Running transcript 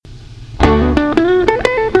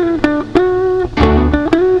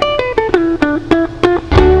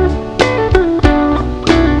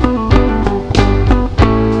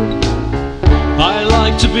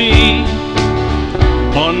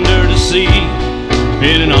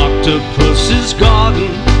octopus's garden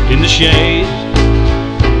in the shade.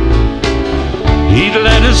 He'd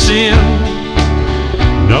let us in,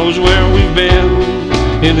 knows where we've been,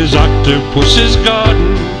 in his octopus's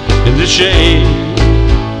garden in the shade.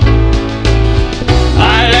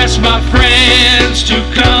 I'd ask my friends to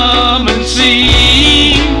come and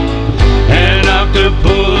see an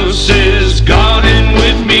octopus's garden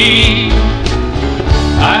with me.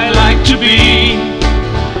 I like to be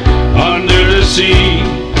under the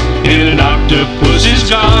sea in an octopus's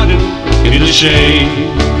garden in the shade.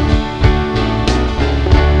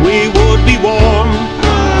 We would be warm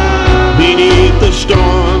beneath the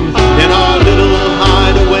storm in our little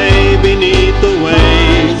hideaway beneath the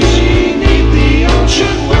waves, beneath the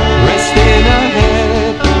ocean waves, resting our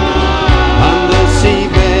head on the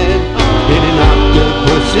seabed in an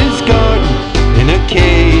octopus's garden in a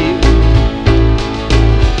cave.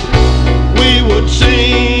 We would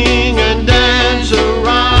sing and dance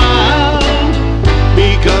around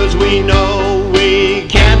because we know we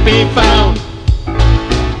can't be found.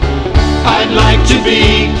 I'd like to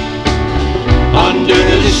be under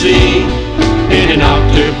the sea in an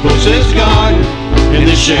octopus's garden in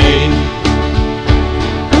the shade.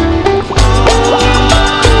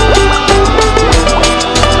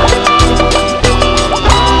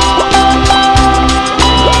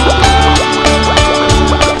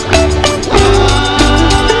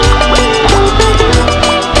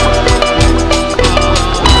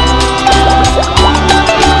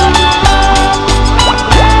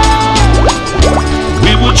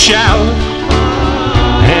 Shout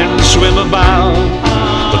and swim about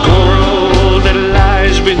the coral that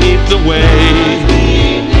lies beneath the waves.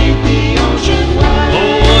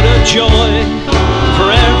 Oh, what a joy for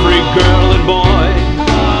every girl and boy,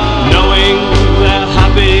 knowing they're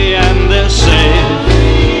happy and they're safe.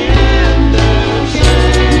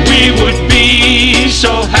 We would be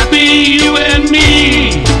so happy, you and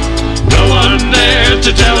me, no one there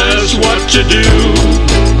to tell us what to do.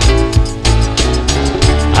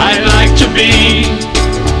 I'd like to be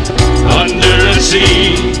under the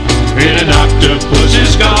sea in an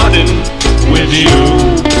octopus's garden with you.